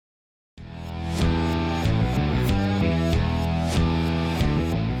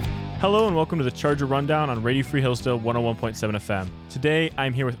Hello and welcome to the Charger Rundown on Radio Free Hillsdale 101.7 FM. Today,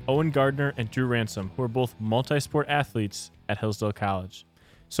 I'm here with Owen Gardner and Drew Ransom, who are both multi-sport athletes at Hillsdale College.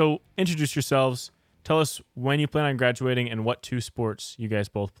 So, introduce yourselves. Tell us when you plan on graduating and what two sports you guys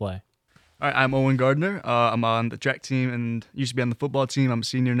both play. All right, I'm Owen Gardner. I'm on the track team and used to be on the football team. I'm a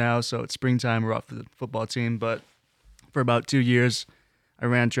senior now, so it's springtime. We're off the football team. But for about 2 years, I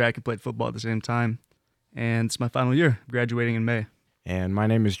ran track and played football at the same time. And it's my final year, graduating in May. And my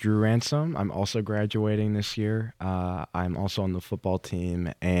name is Drew Ransom. I'm also graduating this year. I'm also on the football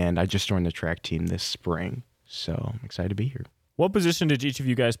team, and I just joined the track team this spring. So I'm excited to be here. What position did each of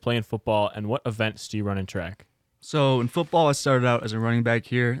you guys play in football, and what events do you run in track? So in football, I started out as a running back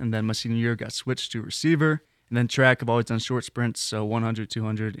here, and then my senior year got switched to receiver. And then track, I've always done short sprints, so 100,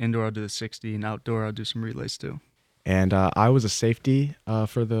 200. Indoor, I'll do the 60, and outdoor, I'll do some relays too. And I was a safety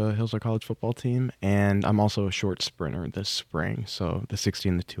for the Hillsdale College football team, and I'm also a short sprinter this spring, so the 60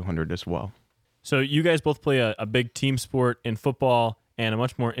 and the 200 as well. So you guys both play a big team sport in football and a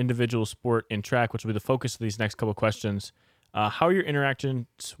much more individual sport in track, which will be the focus of these next couple questions. How are your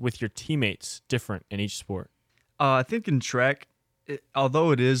interactions with your teammates different in each sport? I think in track,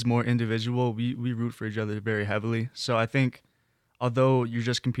 although it is more individual, we root for each other very heavily. So I think although you're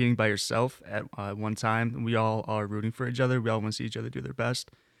just competing by yourself at one time, we all are rooting for each other. We all want to see each other do their best.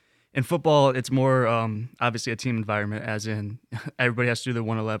 In football, it's more obviously a team environment, as in everybody has to do their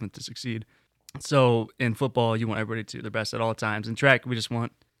 111th to succeed. So in football, you want everybody to do their best at all times. In track, we just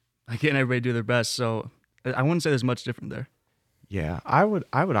want getting everybody to do their best. So I wouldn't say there's much different there. Yeah, I would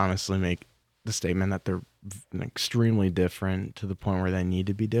honestly make the statement that they're extremely different to the point where they need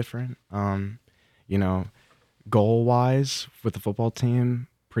to be different. Goal-wise, with the football team,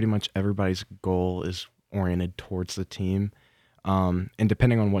 pretty much everybody's goal is oriented towards the team. And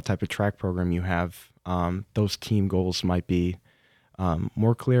depending on what type of track program you have, those team goals might be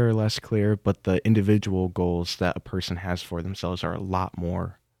more clear or less clear, but the individual goals that a person has for themselves are a lot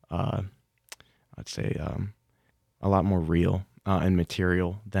more, a lot more real and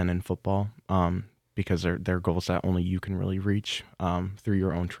material than in football, because they're goals that only you can really reach through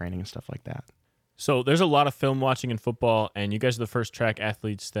your own training and stuff like that. So there's a lot of film watching in football, and you guys are the first track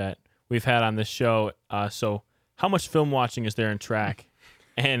athletes that we've had on this show. So how much film watching is there in track,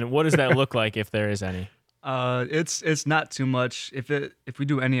 and what does that look like if there is any? It's not too much. If we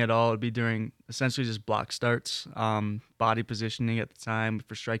do any at all, it'd be during essentially just block starts, body positioning at the time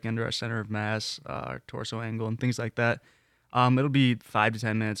for striking under our center of mass, our torso angle, and things like that. It'll be 5 to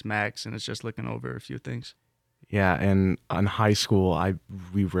 10 minutes max, and it's just looking over a few things. Yeah, and in high school,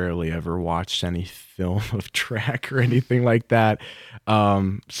 we rarely ever watched any film of track or anything like that.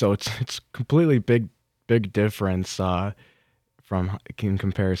 So it's completely big difference from in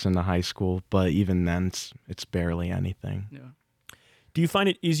comparison to high school. But even then, it's barely anything. Yeah. Do you find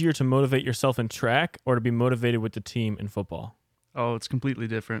it easier to motivate yourself in track or to be motivated with the team in football? Oh, it's completely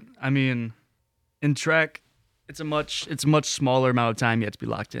different. I mean, in track, it's a much smaller amount of time you have to be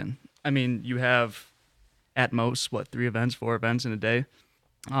locked in. I mean, you have at most, 4 events in a day.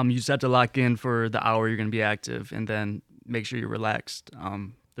 You just have to lock in for the hour you're going to be active and then make sure you're relaxed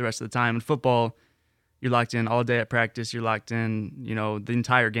the rest of the time. In football, you're locked in all day at practice. You're locked in, the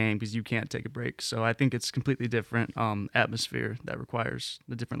entire game because you can't take a break. So I think it's completely different atmosphere that requires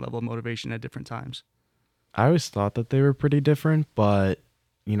a different level of motivation at different times. I always thought that they were pretty different, but,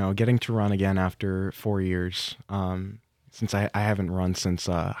 getting to run again after 4 years, since I haven't run since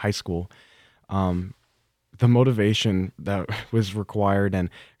high school, the motivation that was required and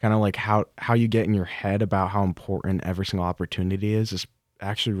kind of like how you get in your head about how important every single opportunity is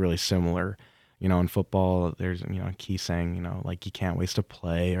actually really similar. In football, there's, a key saying, like you can't waste a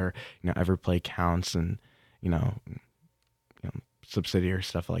play or, every play counts and, subsidiary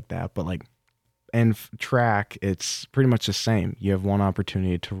stuff like that. But like in track, it's pretty much the same. You have one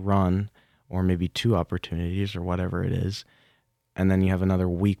opportunity to run or maybe 2 opportunities or whatever it is. And then you have another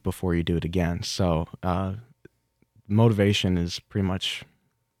week before you do it again. So motivation is pretty much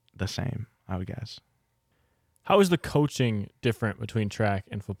the same, I would guess. How is the coaching different between track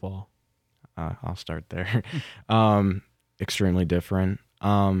and football? I'll start there. Extremely different.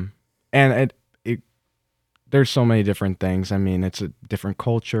 And there's so many different things. I mean, it's a different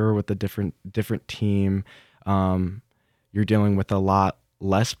culture with a different team. You're dealing with a lot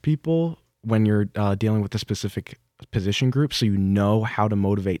less people when you're dealing with a specific position group, so you know how to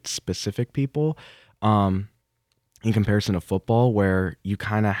motivate specific people in comparison to football, where you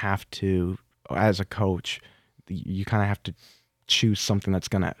kind of have to, as a coach, you kind of have to choose something that's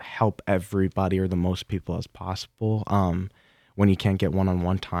going to help everybody or the most people as possible when you can't get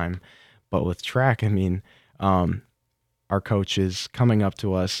one-on-one time. But with track, I mean, our coaches coming up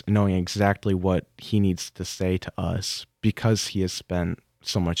to us, knowing exactly what he needs to say to us because he has spent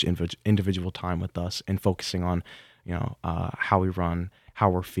so much individual time with us and focusing on, how we run, how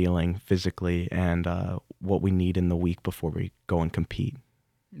we're feeling physically, and what we need in the week before we go and compete.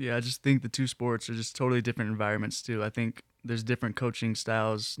 Yeah, I just think the two sports are just totally different environments too. I think there's different coaching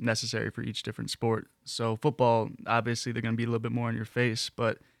styles necessary for each different sport. So football, obviously, they're going to be a little bit more in your face,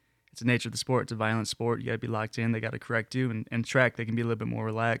 but it's the nature of the sport. It's a violent sport. You got to be locked in. They got to correct you. And track, they can be a little bit more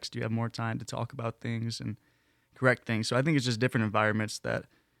relaxed. You have more time to talk about things and correct things. So I think it's just different environments that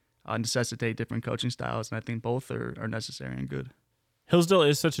necessitate different coaching styles, and I think both are necessary and good. Hillsdale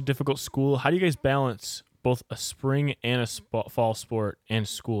is such a difficult school. How do you guys balance both a spring and a fall sport and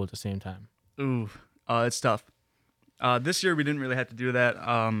school at the same time? Ooh, it's tough. This year we didn't really have to do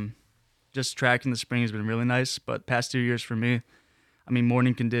that. Just track in the spring has been really nice, but past 2 years for me, I mean,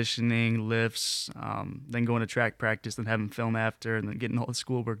 morning conditioning, lifts, then going to track practice, then having film after, and then getting all the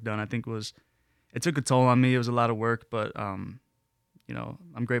schoolwork done, I think it took a toll on me. It was a lot of work, but,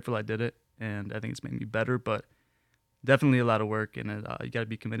 I'm grateful I did it, and I think it's made me better, but definitely a lot of work, and you got to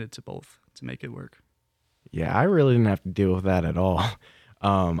be committed to both to make it work. Yeah, I really didn't have to deal with that at all.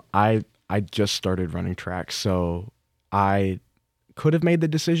 I just started running track, so I could have made the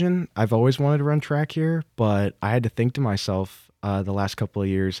decision. I've always wanted to run track here, but I had to think to myself the last couple of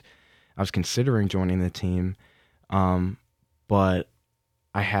years. I was considering joining the team, but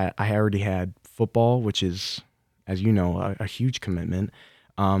I already had football, which is, as you know, a huge commitment,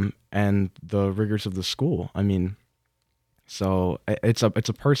 and the rigors of the school. I mean, so it's a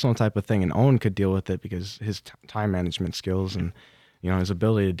personal type of thing, and Owen could deal with it because his time management skills and his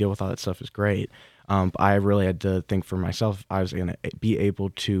ability to deal with all that stuff is great. But I really had to think for myself. I was going to be able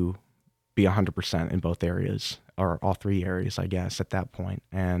to be 100% in both areas, or all three areas, I guess, at that point.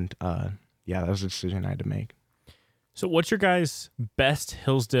 And that was a decision I had to make. So what's your guys' best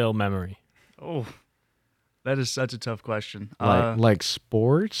Hillsdale memory? Oh, that is such a tough question. Like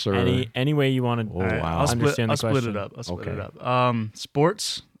sports or any way you want to wow. understand the question. I'll split it up.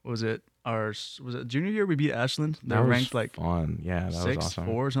 Sports, was it junior year we beat Ashland? They were ranked like fun. Yeah, that 6, was awesome.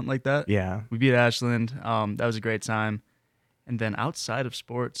 4, something like that. Yeah. We beat Ashland. That was a great time. And then outside of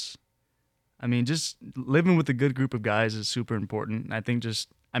sports, I mean, just living with a good group of guys is super important. And I think there's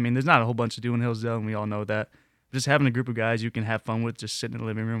not a whole bunch to do in Hillsdale, and we all know that. Just having a group of guys you can have fun with, just sitting in the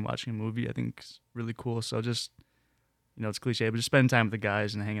living room watching a movie, I think is really cool. So just, it's cliche, but just spending time with the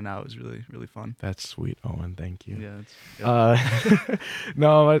guys and hanging out is really, really fun. That's sweet, Owen. Thank you. Yeah.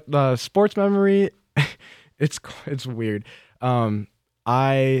 No, sports memory, it's weird.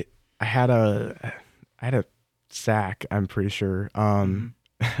 I had a sack, I'm pretty sure,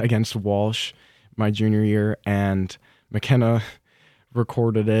 against Walsh my junior year, and McKenna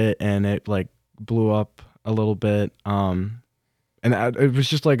recorded it, and it like blew up a little bit. And it was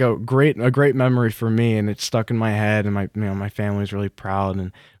just like a great memory for me, and it stuck in my head, and my family was really proud, and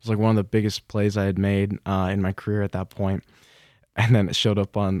it was like one of the biggest plays I had made in my career at that point. And then it showed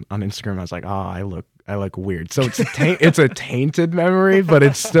up on Instagram. I was like, oh, I look weird. So it's a tainted memory, but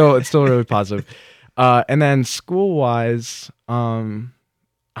it's still really positive. And then school wise, I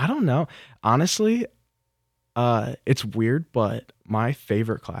don't know. Honestly, it's weird, but my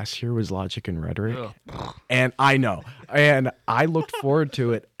favorite class here was logic and rhetoric. Ugh. And I know. And I looked forward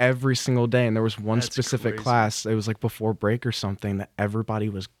to it every single day. And there was one specific class, it was like before break or something, that everybody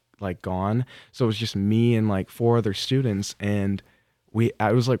was like gone. So it was just me and like 4 other students. And it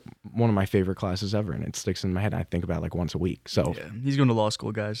was like one of my favorite classes ever. And it sticks in my head. I think about it like once a week. So yeah, he's going to law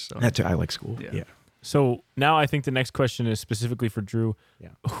school, guys. So. I like school. Yeah. So now I think the next question is specifically for Drew. Yeah.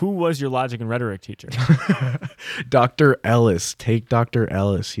 Who was your logic and rhetoric teacher? Dr. Ellis. Take Dr.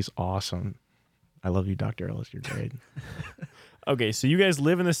 Ellis. He's awesome. I love you, Dr. Ellis. You're great. Okay, so you guys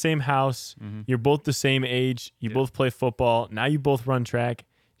live in the same house. Mm-hmm. You're both the same age. You both play football. Now you both run track.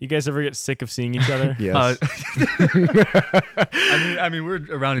 You guys ever get sick of seeing each other? Yes. I mean, we're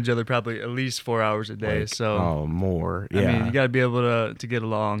around each other probably at least 4 hours a day. More. Yeah. I mean, you got to be able to get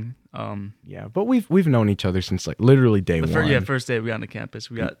along. Yeah, but we've known each other since like literally day one. First day we got on the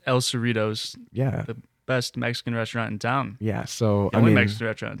campus. We got El Cerritos. Yeah. The best Mexican restaurant in town. Yeah, so the only Mexican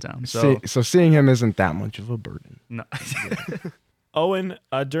restaurant in town. So seeing him isn't that much of a burden. No. Owen,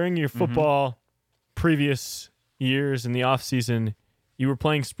 during your football previous years in the off season, you were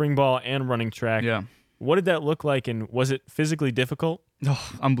playing spring ball and running track. Yeah. What did that look like, and was it physically difficult?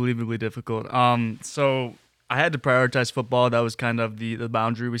 Oh, unbelievably difficult. So I had to prioritize football. That was kind of the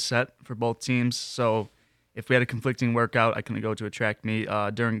boundary we set for both teams. So if we had a conflicting workout, I couldn't go to a track meet.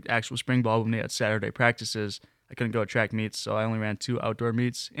 During actual spring ball, when we had Saturday practices, I couldn't go to track meets, so I only ran 2 outdoor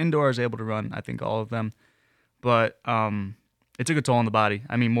meets. Indoor, I was able to run, I think, all of them. but it took a toll on the body.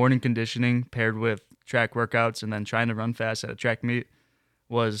 I mean, morning conditioning paired with track workouts and then trying to run fast at a track meet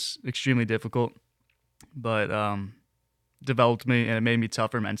was extremely difficult, but developed me, and it made me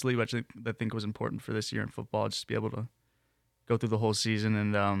tougher mentally, which I think was important for this year in football, just to be able to go through the whole season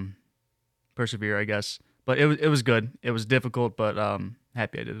and persevere, I guess. But it was good. It was difficult, but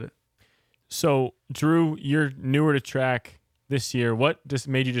happy I did it. So, Drew, you're newer to track this year. What just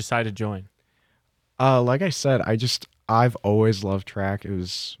made you decide to join? Like I said, I've always loved track. It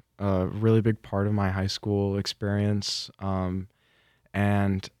was a really big part of my high school experience.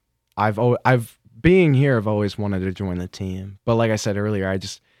 And being here, I've always wanted to join the team. But like I said earlier, I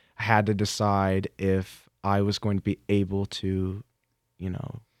just had to decide if I was going to be able to,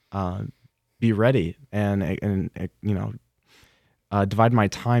 be ready and divide my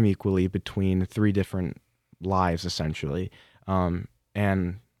time equally between 3 different lives, essentially.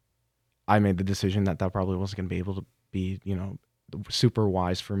 And I made the decision that probably wasn't going to be able to be, super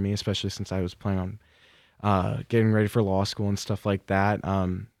wise for me, especially since I was planning on getting ready for law school and stuff like that,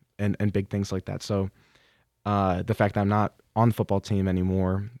 and big things like that. So the fact that I'm not on the football team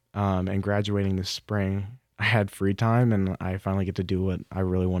anymore and graduating this spring, I had free time, and I finally get to do what I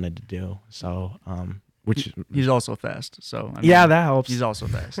really wanted to do. So, he's also fast. So yeah, that helps. He's also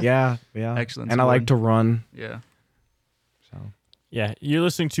fast. Yeah. Excellent. And I like to run. Yeah. So Yeah, you're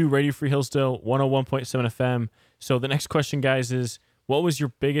listening to Radio Free Hillsdale 101.7 FM. So the next question, guys, is what was your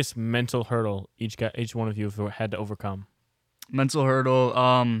biggest mental hurdle each one of you have had to overcome? Mental hurdle.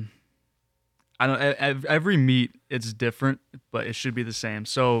 I don't. Every meet it's different, but it should be the same.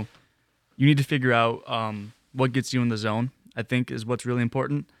 So you need to figure out what gets you in the zone, I think, is what's really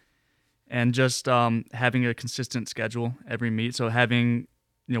important. And just having a consistent schedule every meet. So having,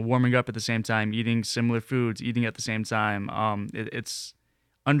 warming up at the same time, eating similar foods, eating at the same time. It's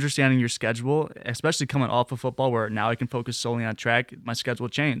understanding your schedule, especially coming off of football where now I can focus solely on track. My schedule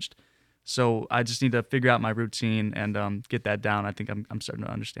changed. So I just need to figure out my routine and get that down. I think I'm starting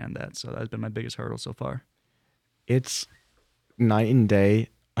to understand that. So that's been my biggest hurdle so far. It's night and day,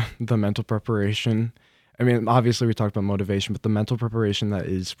 the mental preparation. I mean, obviously we talked about motivation, but the mental preparation that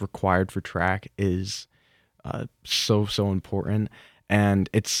is required for track is so important, and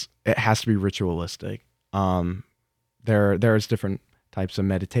it has to be ritualistic. There's different types of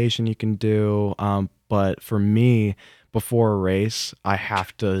meditation you can do, but for me, before a race, I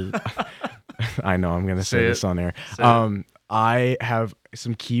have to. I know I'm gonna say this on air. I have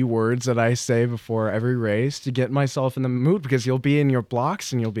some key words that I say before every race to get myself in the mood, because you'll be in your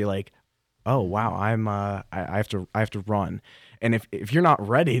blocks and you'll be like, oh wow, I have to run. And if you're not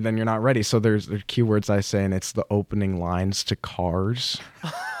ready, then you're not ready. So there's keywords I say, and it's the opening lines to Cars,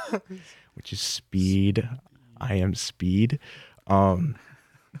 which is speed. I am speed.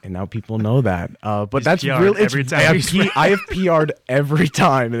 And now people know that. But He's that's PR'd really every time I have PR'd every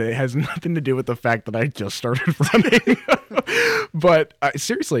time, and it has nothing to do with the fact that I just started running. But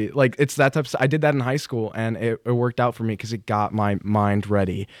seriously, like, it's that type of stuff. I did that in high school, and it worked out for me because it got my mind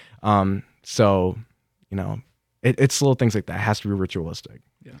ready. So, it's little things like that. It has to be ritualistic.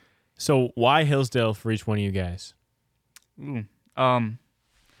 Yeah. So why Hillsdale for each one of you guys? Ooh.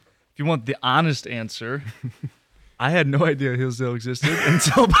 If you want the honest answer, I had no idea Hillsdale existed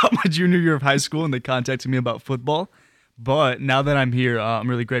until about my junior year of high school, and they contacted me about football. But now that I'm here, I'm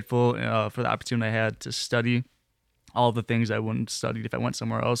really grateful for the opportunity I had to study all the things I wouldn't have studied if I went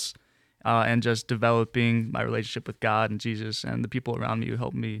somewhere else, and just developing my relationship with God and Jesus and the people around me who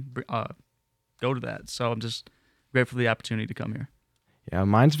helped me go to that. So I'm just grateful for the opportunity to come here. Yeah,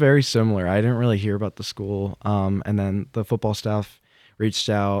 mine's very similar. I didn't really hear about the school, and then the football staff reached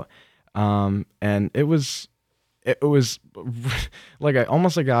out, and it was like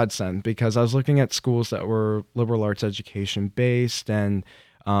almost a godsend, because I was looking at schools that were liberal arts education based, and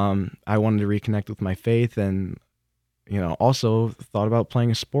I wanted to reconnect with my faith, and also thought about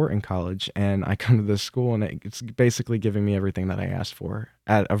playing a sport in college. And I come to this school, and it's basically giving me everything that I asked for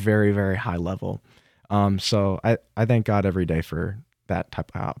at a very, very high level. So I thank God every day for that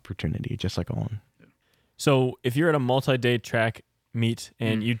type of opportunity, just like Owen. So if you're at a multi-day track meet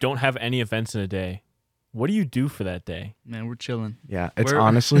and you don't have any events in a day, what do you do for that day? Man, we're chilling. Yeah, it's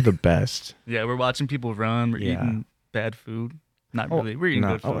honestly the best. Yeah, we're watching people run. We're eating bad food. Not really. We're eating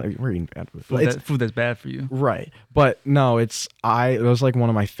good food. We're eating bad food. Food that's bad for you. Right. But no, it was like one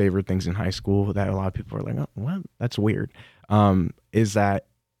of my favorite things in high school that a lot of people are like, oh, what? That's weird. Is that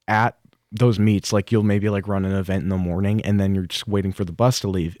at those meets, like, you'll maybe like run an event in the morning, and then you're just waiting for the bus to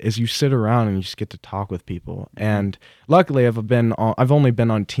leave, is you sit around and you just get to talk with people. And luckily I've only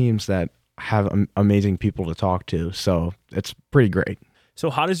been on teams that have amazing people to talk to. So it's pretty great. So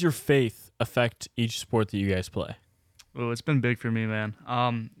how does your faith affect each sport that you guys play? Oh, it's been big for me,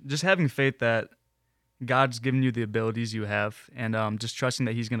 man. Just having faith that God's given you the abilities you have, and just trusting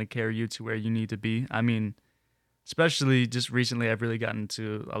that He's going to carry you to where you need to be. I mean, especially just recently, I've really gotten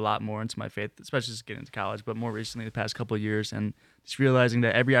to a lot more into my faith, especially just getting into college, but more recently, the past couple of years, and just realizing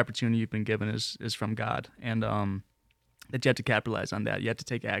that every opportunity you've been given is from God, and that you have to capitalize on that. You have to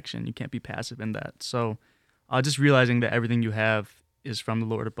take action. You can't be passive in that. So just realizing that everything you have is from the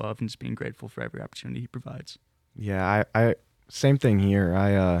Lord above, and just being grateful for every opportunity He provides. Yeah, I same thing here.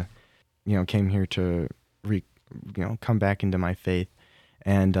 I came here to come back into my faith,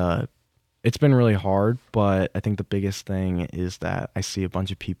 and it's been really hard, but I think the biggest thing is that I see a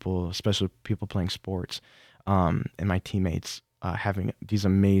bunch of people, especially people playing sports, and my teammates having these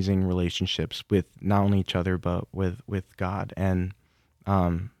amazing relationships with not only each other but with God. And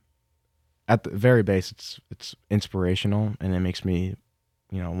at the very base, it's inspirational, and it makes me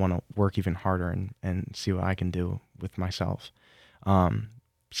want to work even harder and see what I can do with myself.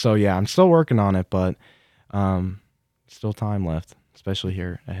 So yeah, I'm still working on it, but still time left, especially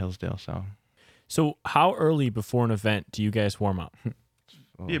here at Hillsdale. So how early before an event do you guys warm up?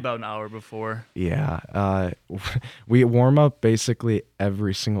 Be about an hour before. Yeah, we warm up basically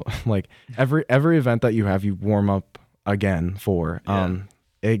every single every event that you have, you warm up again for. Yeah.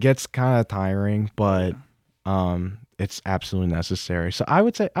 It gets kind of tiring, but it's absolutely necessary. So I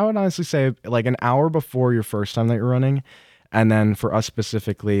would honestly say like an hour before your first time that you're running, and then for us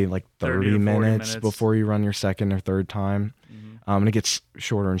specifically, like 30 minutes before you run your second or third time. And it gets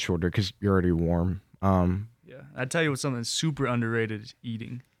shorter and shorter because you're already warm. Yeah, I'd tell you what's something super underrated is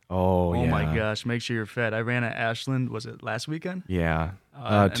eating. Oh yeah. My gosh, make sure you're fed. I ran at Ashland, was it last weekend? Yeah.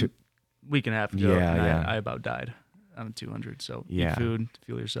 Week and a half ago, Yeah, and yeah. I about died on 200. So Yeah. eat food,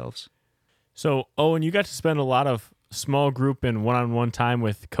 fuel yourselves. So, Owen, you got to spend a lot of small group and one-on-one time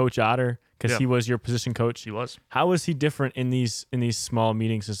with Coach Otter because he was your position coach. He was. How was he different in these small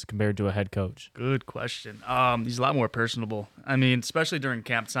meetings as compared to a head coach? Good question. He's a lot more personable. I mean, especially during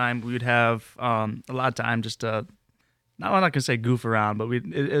camp time, we would have a lot of time just to, I'm not gonna say goof around, but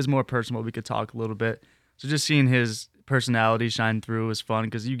it was more personal. We could talk a little bit. So just seeing his personality shine through was fun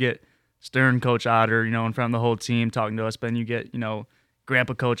because you get stern Coach Otter, in front of the whole team talking to us, but then you get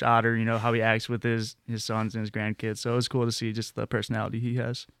Grandpa Coach Otter, how he acts with his sons and his grandkids. So it was cool to see just the personality he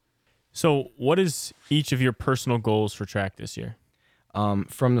has. So what is each of your personal goals for track this year?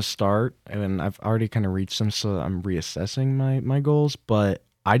 From the start, and I've already kind of reached them, so I'm reassessing my goals. But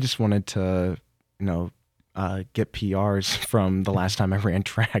I just wanted to, get PRs from the last time I ran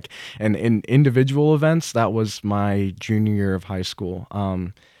track. And in individual events, that was my junior year of high school.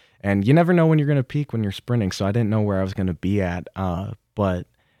 And you never know when you're going to peak when you're sprinting, so I didn't know where I was going to be at. But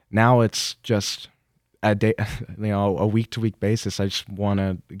now it's just a week-to-week basis. I just want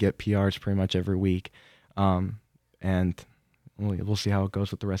to get PRs pretty much every week, and we'll see how it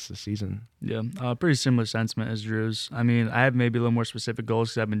goes with the rest of the season. Yeah, pretty similar sentiment as Drew's. I mean, I have maybe a little more specific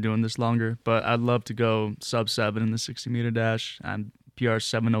goals because I've been doing this longer, but I'd love to go sub-7 in the 60-meter dash. I'm PR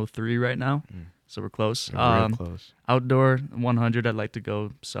 7:03 right now, so we're close. Real close. Outdoor 100, I'd like to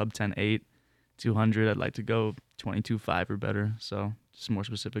go sub 10:8. 200, I'd like to go 22:5 or better. So just more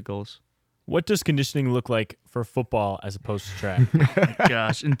specific goals. What does conditioning look like for football as opposed to track?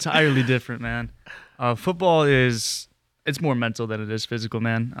 Gosh, entirely different, man. Football it's more mental than it is physical,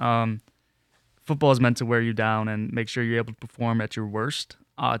 man. Football is meant to wear you down and make sure you're able to perform at your worst.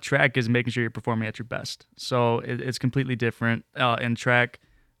 Track is making sure you're performing at your best. So it's completely different. In track,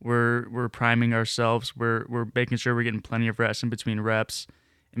 we're priming ourselves. We're making sure we're getting plenty of rest in between reps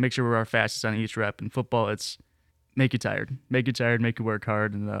and make sure we're our fastest on each rep. In football, it's make you tired, make you work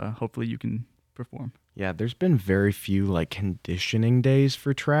hard, and hopefully you can perform. Yeah, there's been very few conditioning days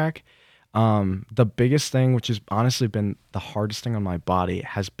for track. The biggest thing, which has honestly been the hardest thing on my body,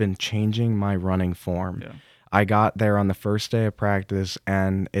 has been changing my running form. Yeah. I got there on the first day of practice,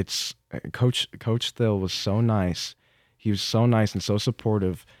 and it's Coach Thill was so nice. He was so nice and so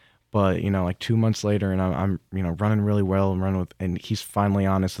supportive. But 2 months later, and I'm running really well and he's finally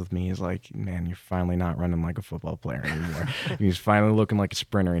honest with me. He's like, man, you're finally not running like a football player anymore. He's finally looking like a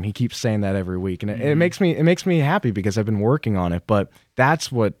sprinter, and he keeps saying that every week, and it makes me happy because I've been working on it. But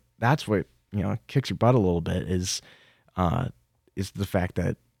that's what kicks your butt a little bit is the fact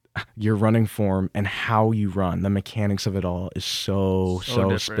that your running form and how you run, the mechanics of it all is so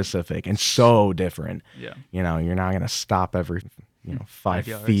specific and so different. Yeah. You're not gonna stop every 5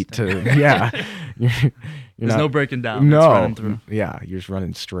 yards, feet to yeah. There's no breaking down. No, It's running through. yeah, you're just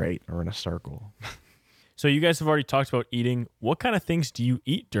running straight or in a circle. So you guys have already talked about eating. What kind of things do you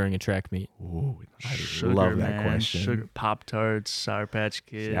eat during a track meet? Ooh, I Sugar, love that man. question. Sugar, Pop-Tarts, Sour Patch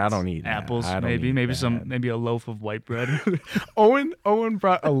Kids. See, I don't eat that. apples. I don't Maybe eat maybe that. maybe a loaf of white bread. Owen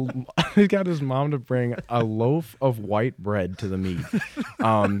brought he got his mom to bring a loaf of white bread to the meet.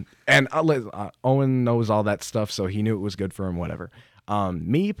 And Owen knows all that stuff, so he knew it was good for him. Whatever.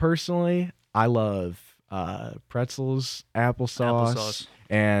 Me personally, I love pretzels, applesauce.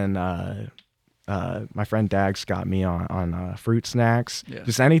 And my friend Dax got me on fruit snacks. Yeah.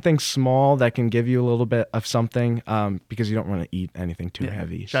 Just anything small that can give you a little bit of something, because you don't want to eat anything too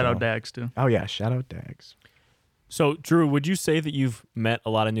heavy. Shout out so. Dax too. Oh yeah, shout out Dax. So, Drew, would you say that you've met a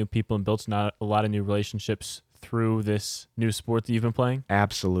lot of new people and built a lot of new relationships through this new sport that you've been playing?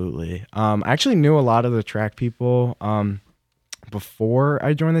 Absolutely. I actually knew a lot of the track people before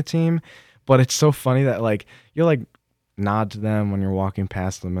I joined the team, but it's so funny that like you're like nod to them when you're walking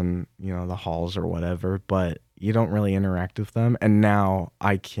past them in, you know, the halls or whatever, but you don't really interact with them. And now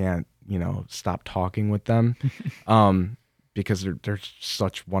I can't, you know, stop talking with them because they're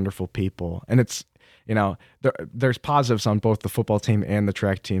such wonderful people. And it's, you know, there's positives on both the football team and the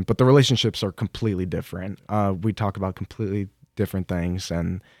track team, but the relationships are completely different. We talk about completely different things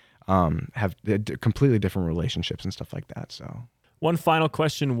and have completely different relationships and stuff like that. So one final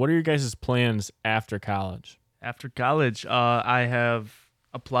question. What are your guys' plans after college? After college, I have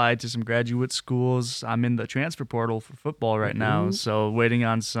applied to some graduate schools. I'm in the transfer portal for football right now, so waiting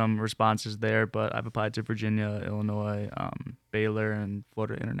on some responses there. But I've applied to Virginia, Illinois, Baylor, and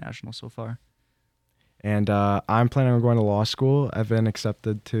Florida International so far. And I'm planning on going to law school. I've been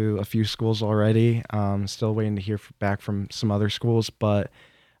accepted to a few schools already. Still waiting to hear back from some other schools, but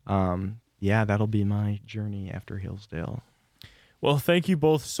yeah, that'll be my journey after Hillsdale. Well, thank you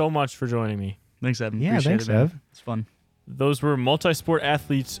both so much for joining me. Thanks, Evan. Yeah, Appreciate thanks, it, man. Ev. It's fun. Those were multi-sport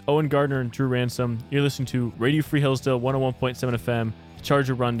athletes Owen Gardner and Drew Ransom. You're listening to Radio Free Hillsdale 101.7 FM,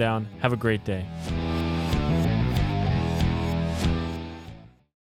 Charger Rundown. Have a great day.